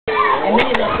And then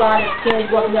he's going to slide his chin,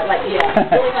 he's walking up like, yeah,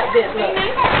 doing like this, look.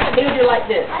 He would do like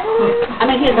this. I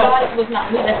mean, his body was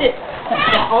not moving, that's it.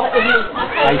 That's all that was moving.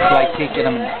 I used to like teaching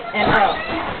them. And,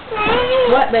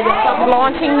 what, baby?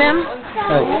 Launching them?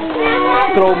 No.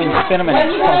 Throw them and spin them and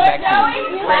come back to them.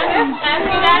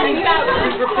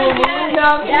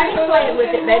 Yeah, I can play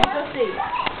with it, baby. Go see.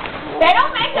 They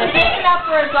don't make them big enough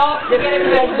for adults to get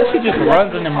everybody to She just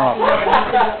runs in them off. Don't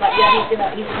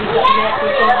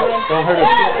hurt her.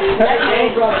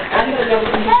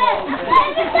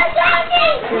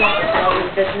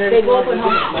 They go up and home.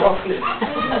 And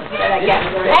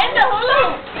the hula.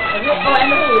 Oh, and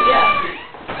the hula, yeah.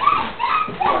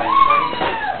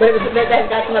 But it was, that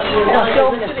got some of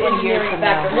the engineering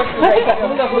factor.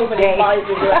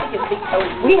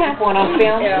 We have one on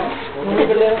film. When we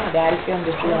were little, my daddy filmed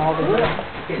us doing all the work.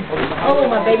 Oh,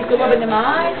 my baby still rubbing them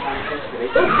eyes.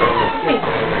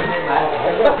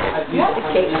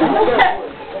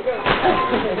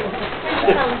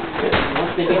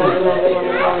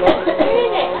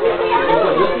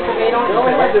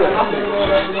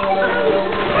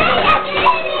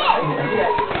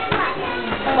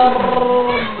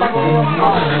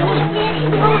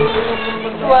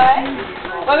 What?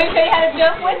 Want me to show you how to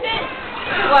jump with it?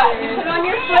 What? You put on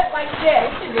your foot like this.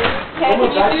 Okay, can you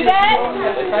do that?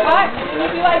 What? Can you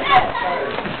do like this?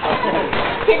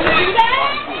 Can you do that?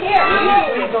 Here.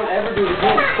 Don't ever do it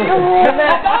again. The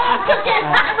dog took it.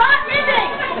 I'm not missing.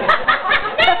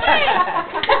 Missing.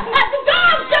 The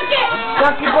dog took it.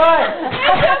 Suck your butt.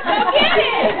 Go get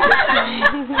it.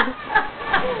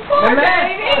 Poor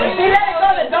baby. He let it go,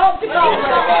 the dog took off. You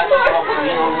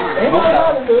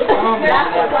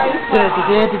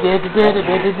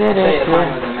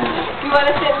want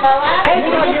to sit in my lap? Hey, you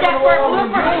get that for a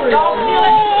blooper. Dog steal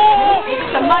it.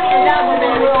 Some money is down for me.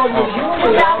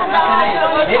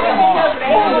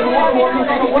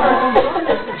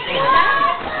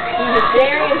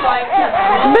 Jerry is like,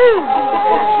 Move.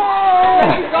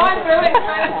 he's going through it and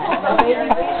trying to pull something.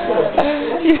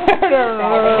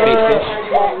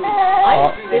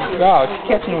 Oh, she's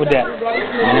catching with that.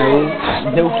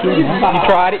 No kidding. You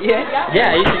tried it yet?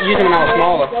 Yeah, I used to use them when I was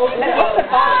smaller.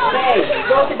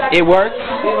 It works?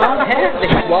 Yeah, they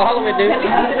swallow it, dude.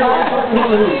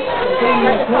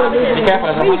 Be careful,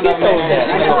 there's a hundred of them in there.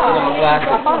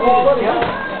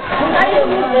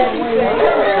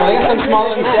 I got some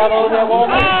smaller than that over there,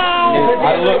 Walter.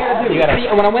 See,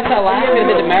 when I went to Alaska and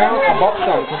did the marrow, I bought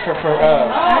some for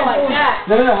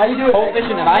How you do it? cold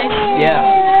fishing and ice. Yeah.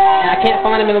 And I can't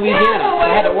find them in Louisiana, so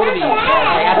I had to order these.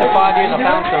 Like after 5 years, I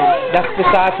found some. That's the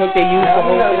size hook they use for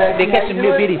whole. They catch some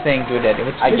new bitty things with that.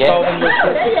 I guess.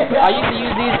 I used to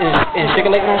use these in Sugar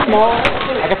Lake when I was small.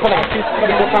 I could put like a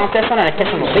 2-4 pound test on it and I catch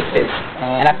them with big fish.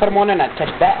 And I put them on there and I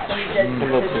catch bass. Some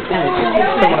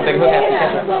big hook after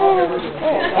catch them.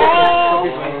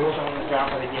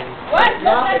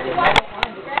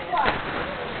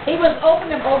 He was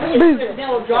opening over his foot, then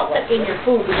will drop that in your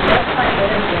food.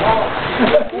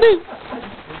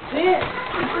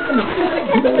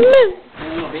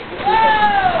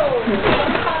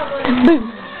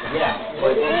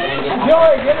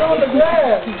 Joy, get her on the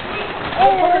grass. I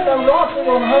put the rocks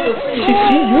on her feet.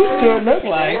 She used to it, look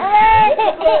like.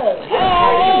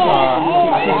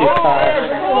 She's just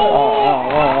tired.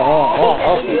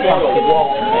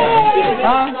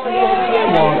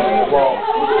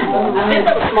 This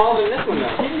was smaller than this one,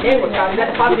 though. There we go.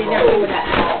 That's probably never doing that.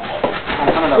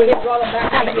 We can draw them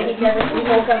back, but he never, we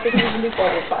know something even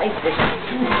before we're ice fishing.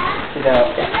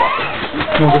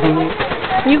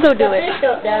 You go do it.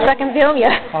 So I can film you.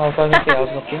 Oh, I was going to say I was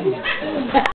going to film you.